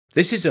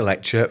This is a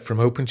lecture from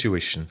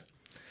OpenTuition.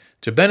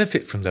 To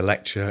benefit from the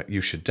lecture, you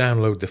should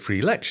download the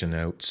free lecture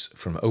notes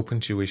from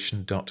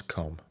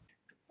opentuition.com.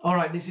 All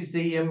right, this is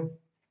the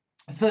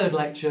third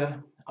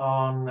lecture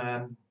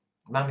on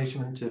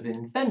management of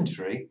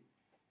inventory.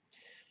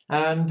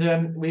 And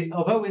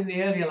although in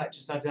the earlier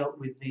lectures I dealt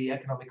with the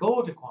economic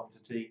order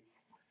quantity,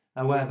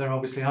 where there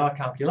obviously are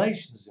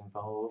calculations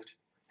involved,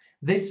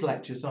 this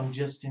lecture's on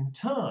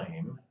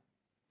just-in-time,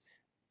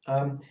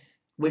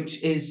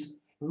 which is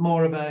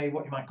more of a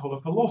what you might call a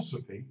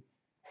philosophy.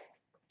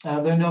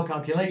 There are no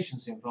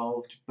calculations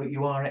involved, but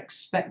you are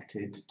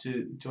expected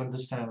to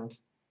understand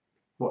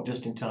what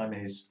just-in-time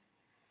is.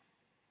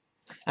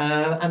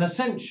 And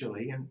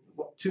essentially, and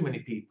what too many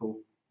people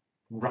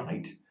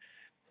write,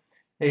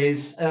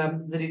 is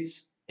that it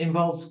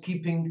involves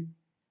keeping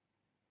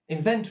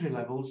inventory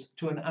levels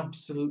to an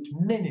absolute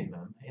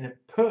minimum. In a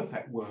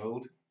perfect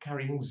world,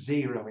 carrying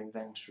zero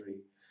inventory.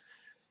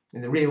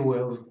 In the real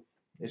world,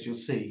 as you'll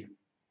see,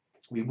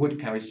 we would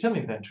carry some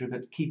inventory,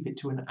 but keep it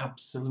to an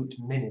absolute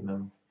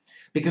minimum.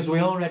 Because we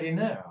already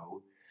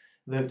know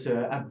that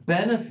a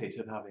benefit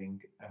of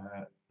having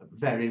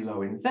very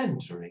low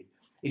inventory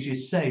is you're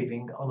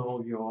saving on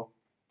all your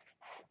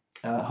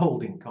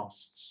holding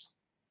costs.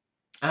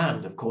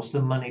 And, of course,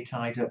 the money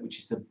tied up, which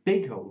is the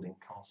big holding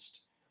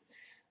cost.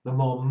 The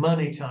more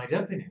money tied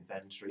up in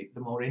inventory,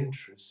 the more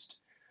interest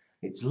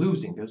it's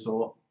losing us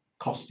or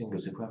costing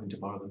us if we're having to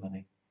borrow the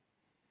money.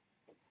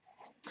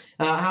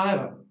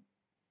 However,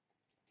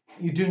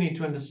 you do need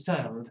to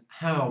understand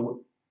how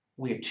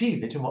we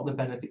achieve it and what the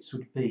benefits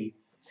would be.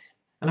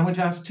 And I'm going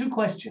to ask two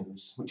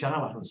questions, which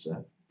I'll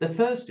answer. The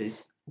first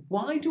is,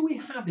 why do we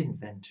have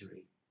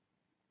inventory?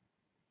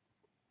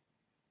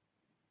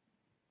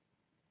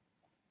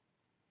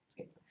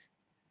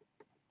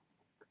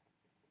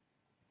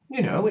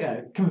 You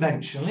know,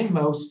 conventionally,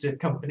 most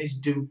companies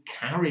do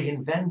carry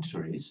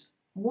inventories.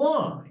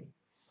 Why?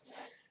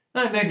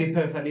 Now, it may be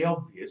perfectly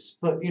obvious,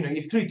 but, you know, you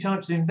have three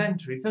types of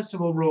inventory. First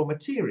of all, raw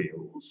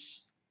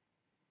materials.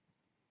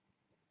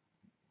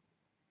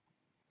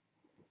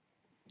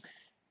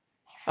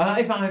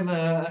 If I'm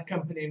a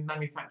company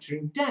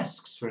manufacturing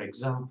desks, for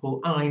example,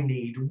 I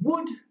need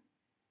wood,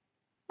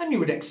 and you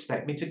would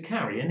expect me to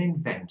carry an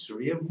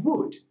inventory of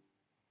wood.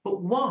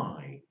 But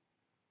why?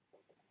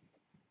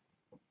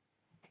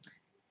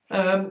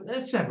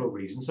 There's several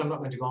reasons, so I'm not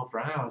going to go on for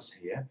hours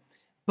here,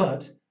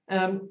 but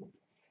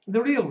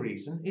the real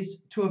reason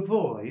is to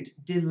avoid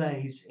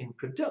delays in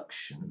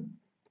production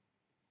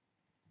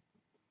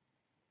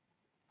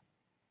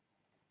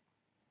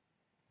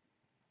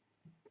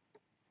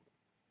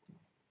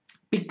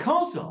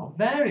because of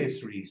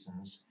various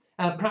reasons.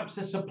 Perhaps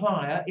the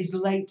supplier is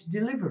late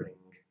delivering.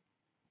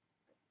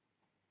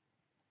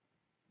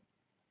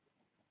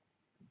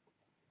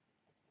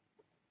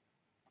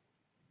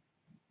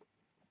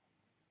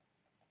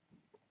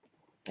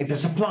 If the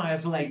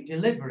supplier's late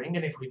delivering,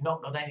 and if we've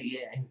not got any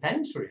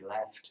inventory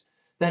left,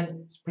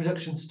 then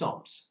production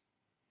stops.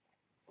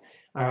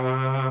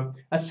 A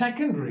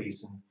second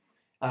reason,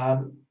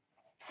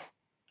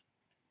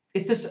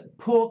 if there's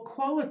poor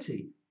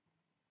quality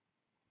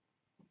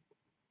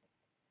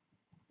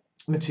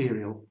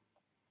material.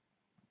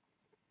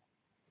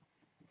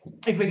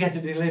 If we get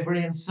a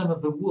delivery and some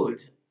of the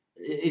wood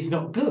is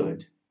not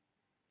good,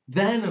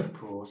 then of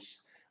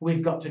course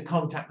we've got to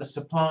contact the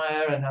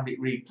supplier and have it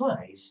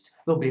replaced.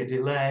 There'll be a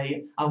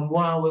delay, and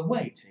while we're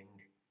waiting,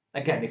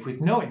 again, if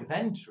we've no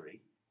inventory,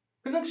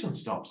 production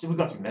stops. If we've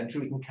got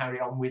inventory, we can carry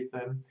on with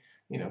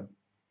you know,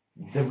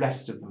 the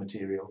rest of the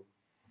material.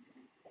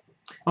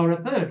 Or a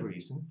third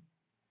reason,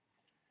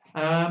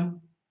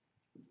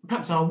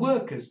 perhaps our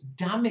workers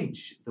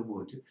damage the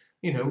wood.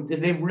 You know,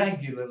 they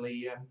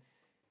regularly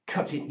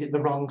cut it at the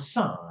wrong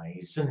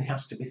size and it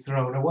has to be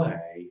thrown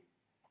away.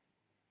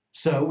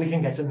 So we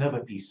can get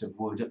another piece of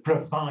wood,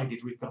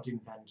 provided we've got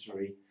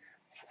inventory.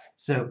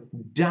 So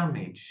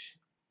damage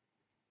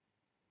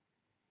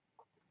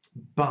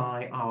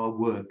by our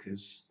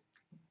workers.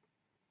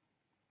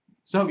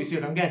 So you see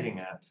what I'm getting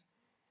at?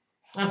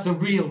 That's the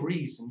real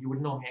reason you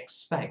would normally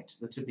expect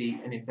there to be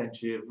an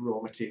inventory of raw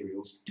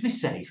materials, to be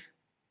safe.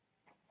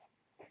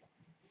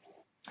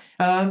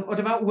 What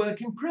about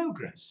work in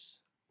progress?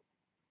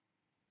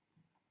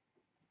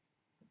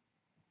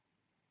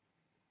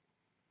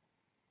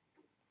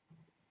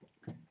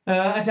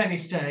 At any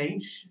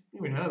stage,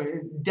 you know,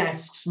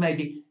 desks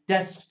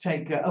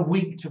take a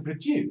week to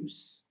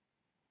produce.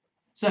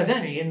 So at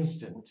any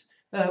instant,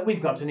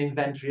 we've got an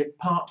inventory of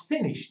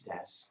part-finished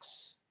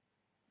desks,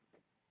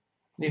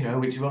 you know,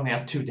 which have only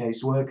had 2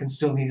 days' work and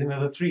still need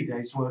another 3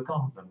 days' work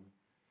on them.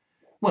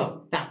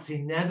 Well, that's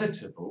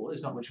inevitable.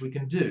 There's not much we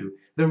can do.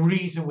 The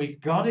reason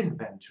we've got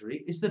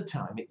inventory is the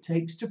time it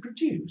takes to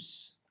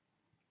produce.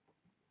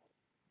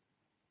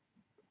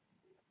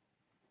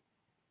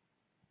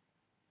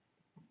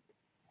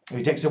 If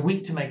it takes a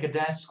week to make a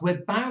desk,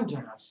 we're bound to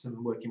have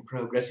some work in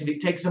progress. If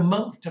it takes a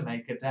month to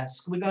make a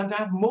desk, we're going to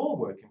have more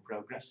work in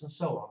progress, and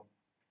so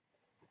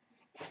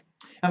on.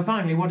 And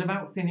finally, what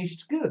about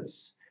finished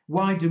goods?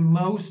 Why do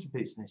most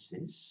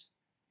businesses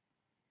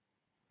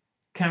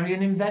carry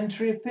an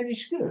inventory of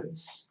finished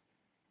goods?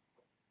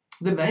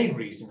 The main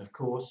reason, of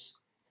course,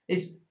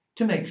 is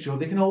to make sure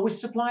they can always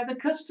supply the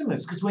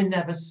customers, because we're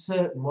never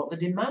certain what the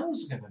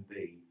demand's going to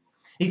be.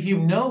 If you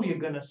know you're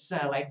going to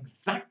sell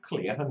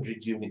exactly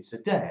 100 units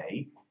a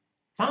day,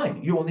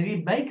 fine, you only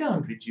need to make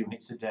 100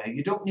 units a day,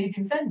 you don't need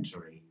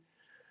inventory.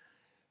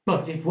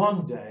 But if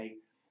one day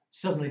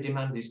suddenly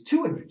demand is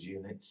 200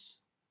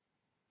 units,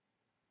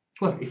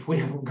 well, if we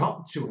haven't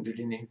got 200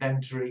 in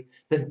inventory,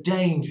 the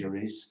danger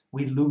is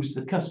we lose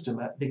the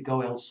customer, they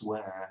go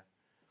elsewhere.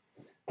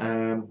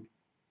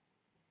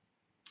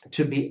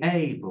 To be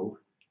able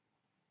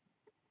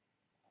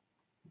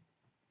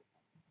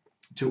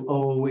to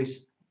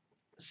always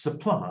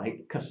supply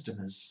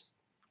customers.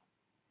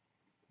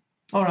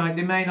 All right,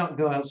 they may not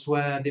go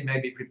elsewhere, they may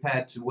be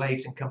prepared to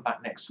wait and come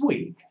back next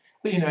week,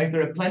 but if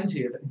there are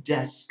plenty of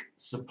desk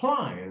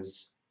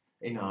suppliers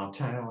in our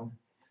town,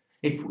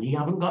 if we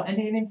haven't got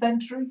any in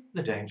inventory,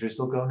 the danger is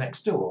they'll go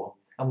next door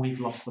and we've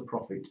lost the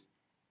profit.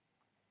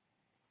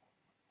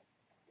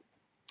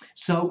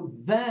 So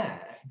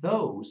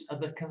those are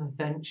the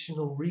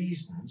conventional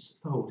reasons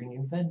for holding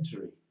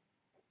inventory.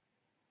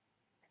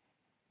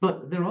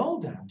 But they're all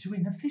down to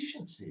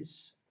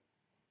inefficiencies.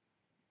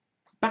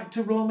 Back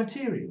to raw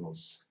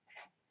materials.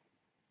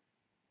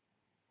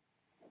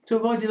 To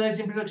avoid delays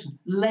in production,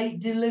 late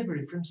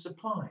delivery from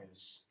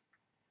suppliers.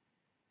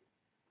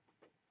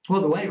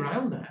 Well, the way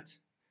around that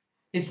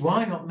is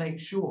why not make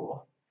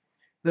sure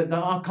that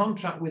our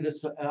contract with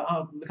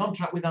the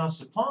contract with our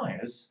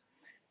suppliers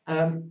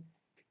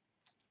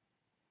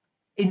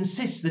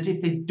insists that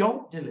if they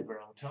don't deliver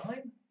on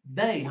time,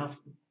 they have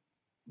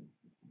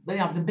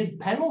the big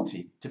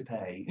penalty to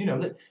pay.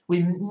 That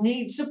we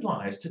need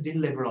suppliers to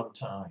deliver on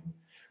time.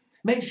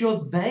 Make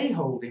sure they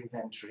hold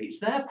inventory, it's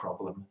their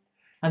problem,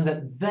 and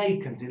that they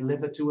can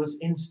deliver to us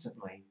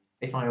instantly.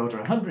 If I order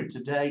 100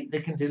 today, they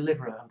can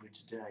deliver 100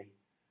 today.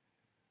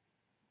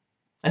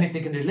 And if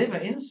they can deliver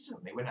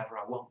instantly whenever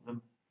I want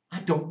them,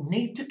 I don't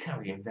need to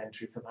carry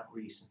inventory for that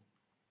reason.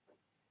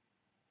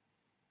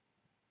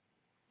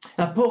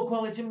 Now, poor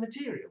quality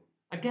material.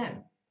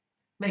 Again,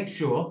 make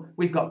sure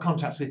we've got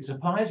contracts with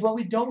suppliers where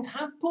we don't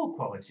have poor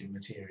quality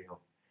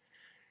material.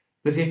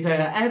 That if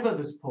ever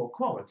there's poor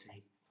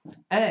quality,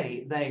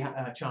 A, they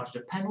charged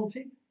a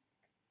penalty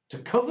to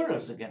cover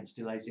us against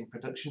delays in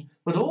production,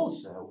 but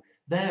also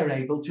they're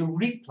able to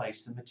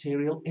replace the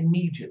material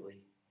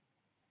immediately.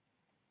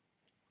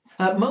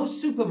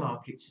 Most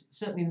supermarkets,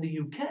 certainly in the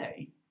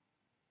UK,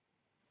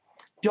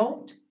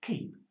 don't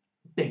keep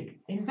big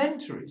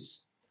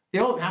inventories. They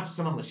all have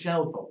some on the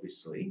shelf,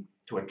 obviously,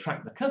 to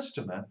attract the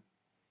customer,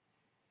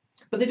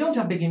 but they don't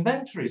have big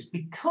inventories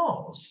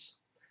because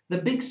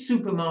the big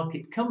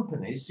supermarket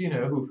companies,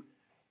 who've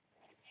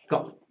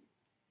got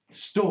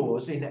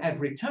stores in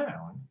every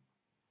town,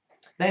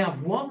 they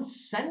have one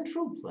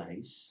central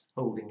place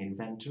holding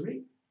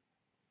inventory,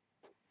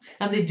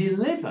 and they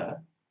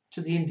deliver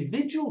to the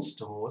individual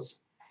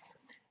stores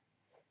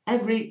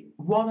every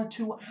 1 or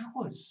 2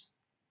 hours.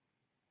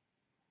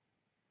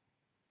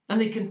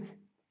 And they can,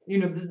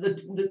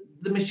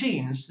 the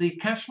machines, the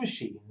cash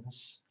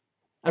machines,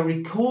 are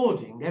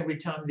recording every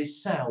time they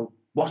sell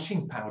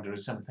washing powder or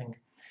something.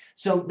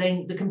 So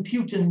the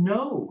computer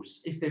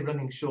knows if they're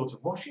running short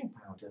of washing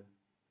powder.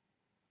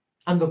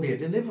 And there'll be a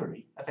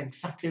delivery of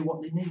exactly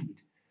what they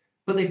need.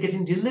 But they're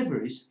getting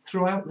deliveries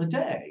throughout the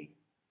day.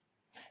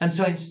 And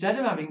so instead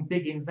of having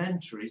big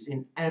inventories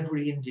in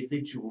every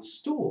individual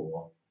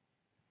store,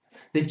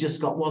 they've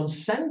just got one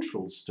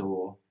central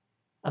store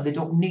and they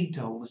don't need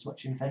to hold as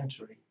much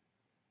inventory.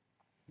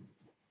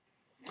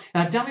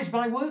 Now, damage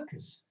by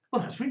workers.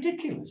 Well, that's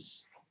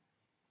ridiculous.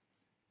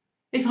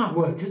 If our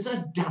workers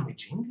are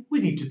damaging,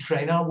 we need to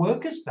train our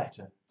workers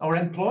better or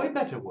employ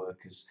better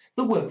workers.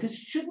 The workers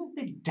shouldn't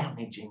be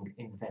damaging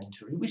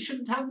inventory. We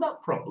shouldn't have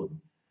that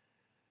problem.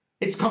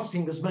 It's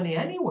costing us money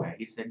anyway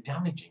if they're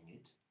damaging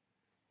it.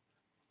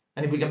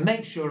 And if we can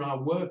make sure our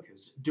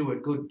workers do a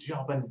good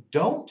job and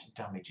don't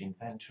damage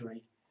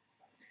inventory,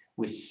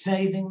 we're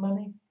saving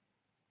money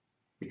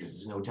because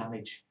there's no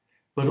damage.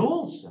 But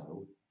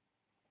also,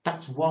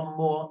 that's one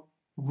more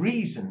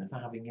reason for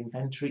having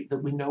inventory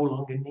that we no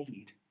longer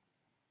need.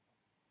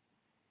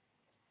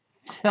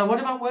 Now, what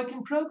about work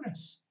in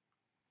progress?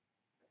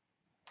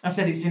 I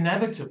said it's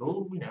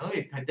inevitable,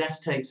 if a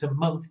desk takes a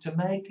month to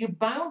make, you're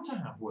bound to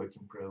have work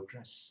in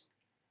progress.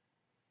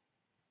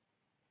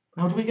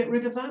 How do we get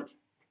rid of that?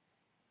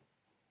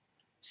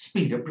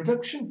 Speed up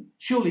production.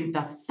 Surely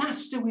the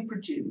faster we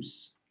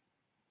produce,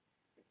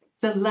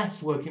 the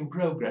less work in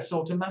progress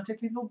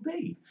automatically there'll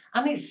be.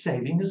 And it's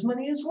saving us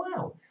money as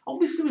well.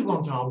 Obviously, we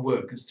want our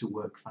workers to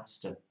work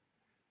faster.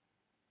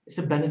 It's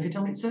a benefit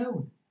on its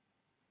own.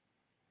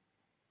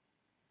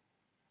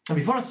 And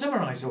before I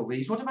summarise all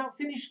these, what about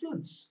finished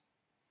goods?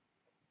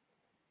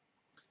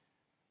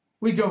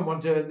 We don't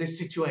want this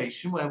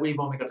situation where we've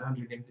only got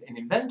 100 in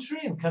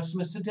inventory and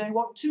customers today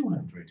want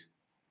 200.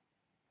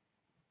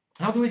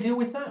 How do we deal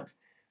with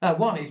that?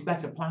 One is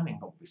better planning,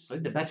 obviously.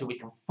 The better we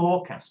can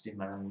forecast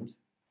demand,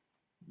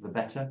 the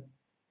better.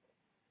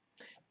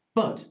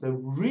 But the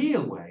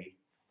real way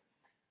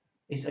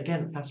is,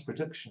 again, fast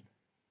production.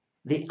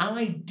 The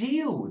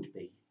ideal would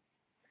be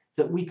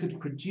that we could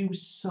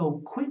produce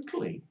so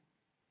quickly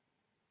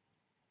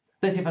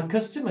that if a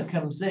customer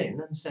comes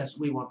in and says,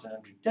 we want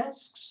 100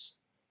 desks,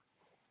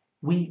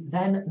 we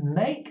then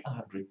make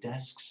 100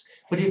 desks.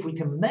 But if we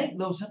can make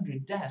those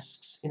 100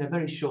 desks in a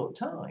very short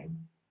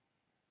time,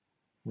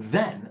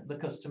 then the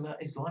customer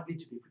is likely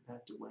to be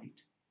prepared to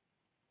wait.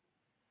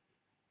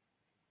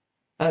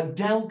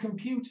 Dell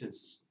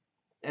computers.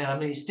 I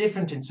mean, it's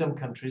different in some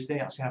countries. They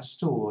actually have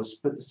stores,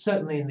 but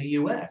certainly in the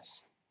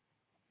US,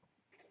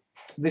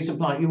 they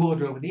supply, you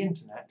order over the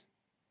internet.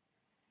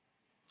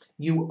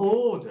 You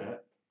order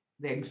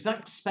the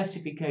exact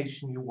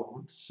specification you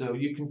want, so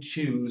you can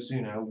choose,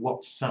 you know,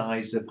 what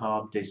size of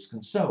hard disk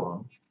and so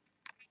on.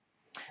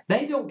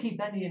 They don't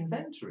keep any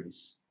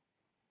inventories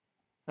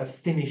of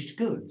finished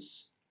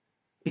goods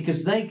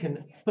because they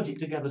can put it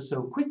together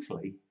so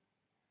quickly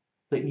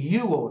that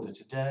you order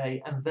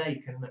today and they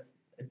can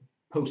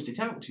post it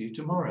out to you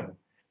tomorrow.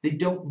 They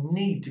don't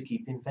need to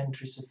keep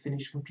inventories of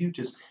finished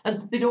computers,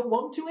 and they don't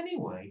want to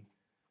anyway.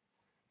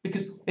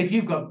 Because if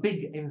you've got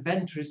big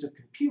inventories of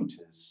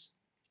computers,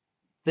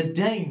 the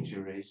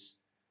danger is,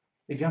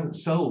 if you haven't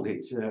sold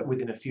it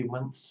within a few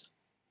months,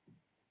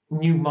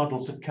 new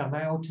models have come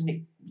out, and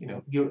it, you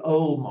know, your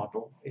old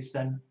model is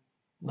then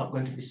not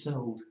going to be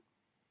sold.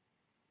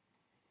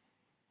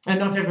 And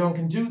not everyone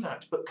can do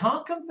that. But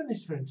car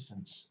companies, for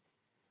instance,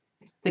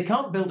 they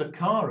can't build a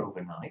car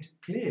overnight,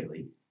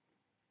 clearly.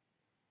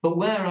 But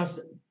whereas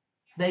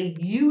they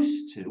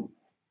used to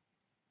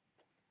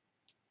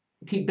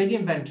keep big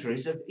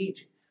inventories of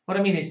each. What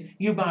I mean is,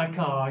 you buy a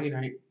car, you know,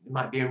 it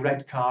might be a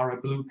red car,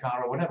 a blue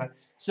car, or whatever.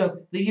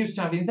 So they used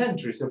to have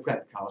inventories of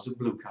red cars, of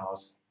blue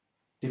cars,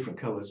 different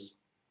colours.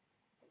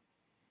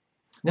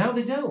 Now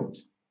they don't.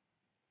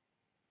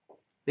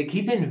 They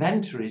keep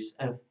inventories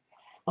of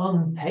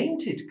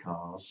unpainted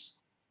cars,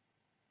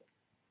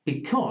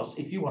 because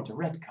if you want a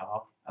red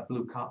car, a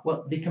blue car,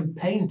 well, they can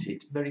paint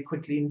it very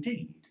quickly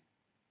indeed.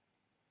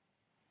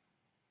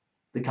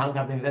 They can't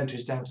have the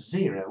inventories down to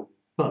zero,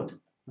 but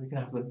we can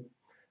have them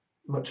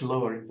much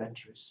lower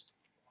inventories.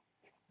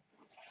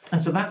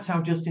 And so that's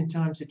how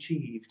just-in-time's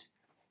achieved.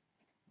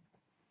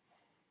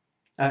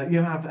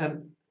 You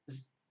have,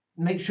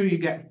 make sure you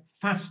get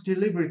fast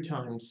delivery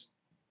times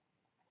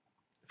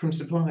from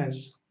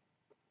suppliers.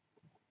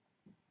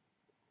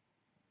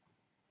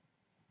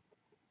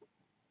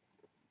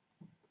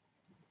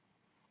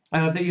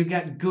 That you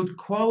get good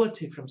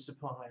quality from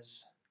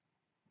suppliers.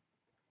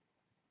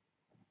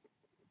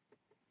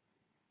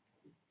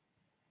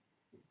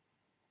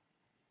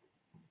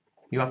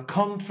 You have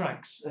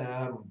contracts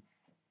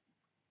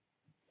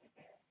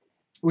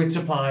with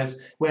suppliers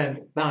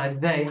whereby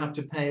they have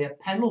to pay a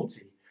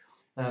penalty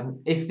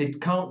if they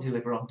can't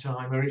deliver on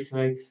time, or if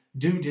they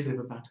do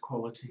deliver bad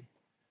quality.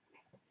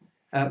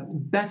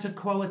 Better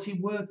quality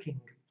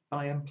working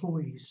by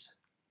employees.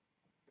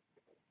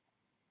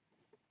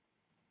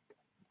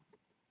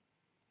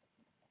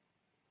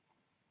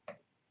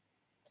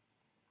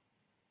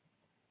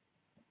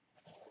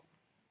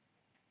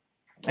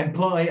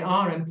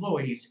 Our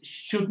employees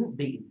shouldn't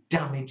be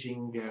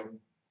damaging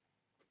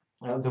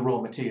the raw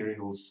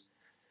materials.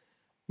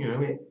 You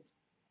know,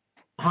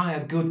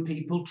 hire good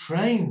people,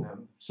 train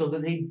them so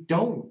that they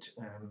don't,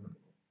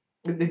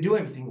 that they do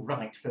everything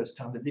right first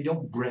time, that they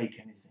don't break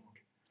anything.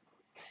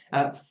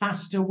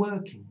 Faster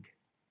working.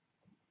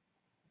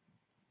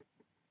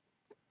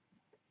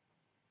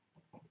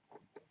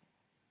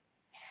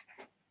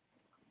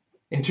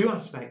 In two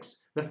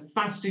aspects, the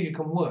faster you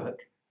can work,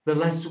 the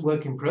less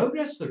work in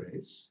progress there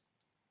is,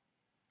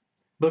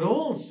 but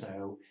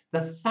also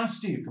the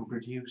faster you can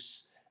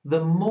produce,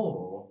 the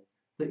more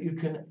that you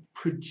can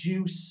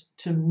produce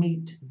to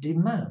meet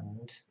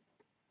demand.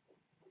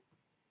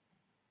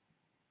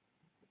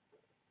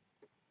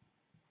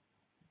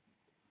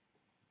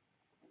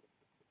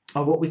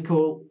 Or what we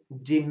call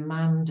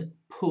demand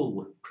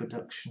pull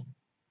production.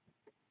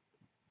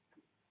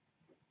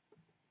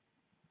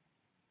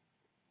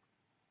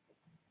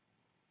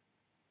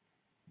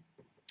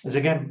 As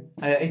again,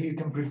 if you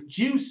can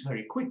produce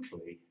very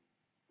quickly,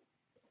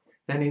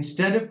 then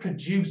instead of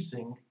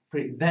producing for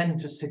it then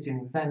to sit in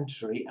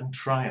inventory and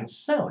try and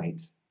sell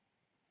it,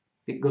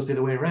 it goes the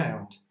other way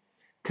around.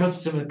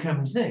 Customer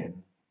comes in,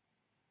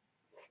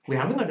 we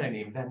haven't got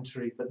any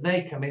inventory, but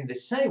they come in, they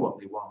say what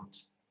they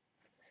want.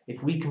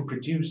 If we can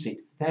produce it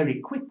very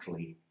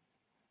quickly,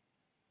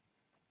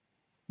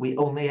 we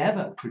only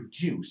ever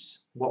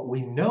produce what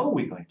we know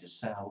we're going to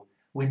sell.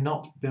 We're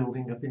not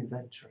building up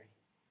inventory.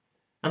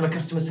 And the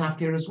customer's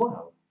happier as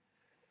well,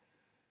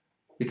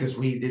 because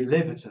we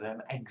deliver to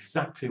them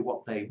exactly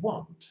what they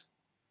want.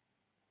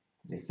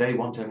 If they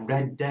want a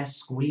red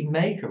desk, we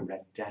make a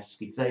red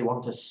desk. If they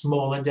want a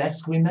smaller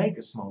desk, we make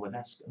a smaller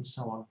desk, and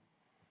so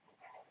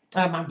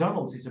on.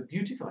 McDonald's is a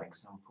beautiful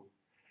example.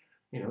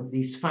 You know,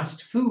 these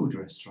fast food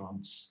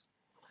restaurants,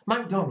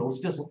 McDonald's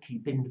doesn't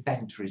keep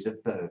inventories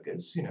of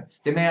burgers. You know,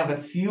 they may have a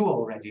few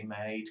already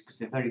made because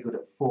they're very good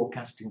at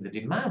forecasting the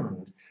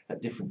demand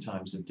at different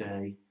times of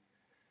day.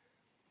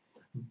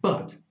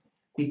 But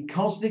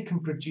because they can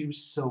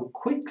produce so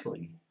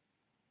quickly,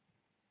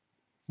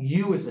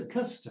 you as a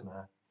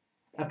customer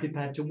are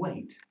prepared to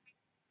wait.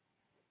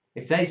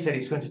 If they said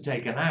it's going to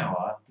take an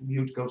hour,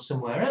 you'd go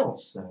somewhere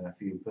else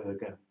for your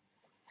burger.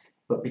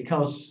 But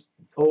because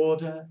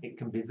order, it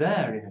can be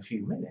there in a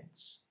few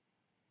minutes,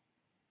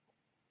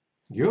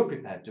 you're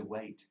prepared to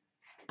wait,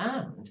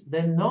 and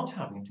they're not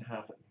having to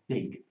have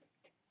big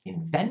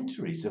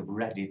inventories of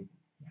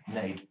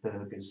ready-made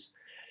burgers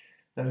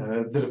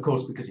that, of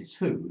course, because it's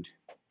food,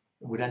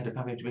 would end up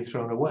having to be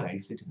thrown away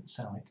if they didn't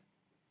sell it.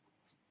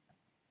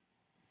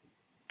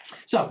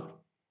 So,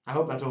 I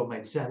hope that all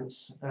made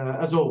sense.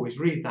 As always,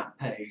 read that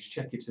page,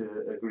 check it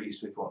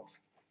agrees with what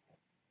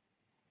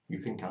you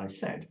think I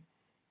said.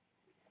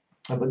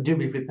 But do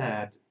be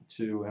prepared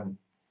to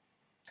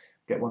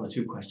get 1 or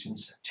 2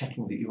 questions,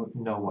 checking that you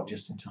know what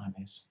just-in-time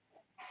is.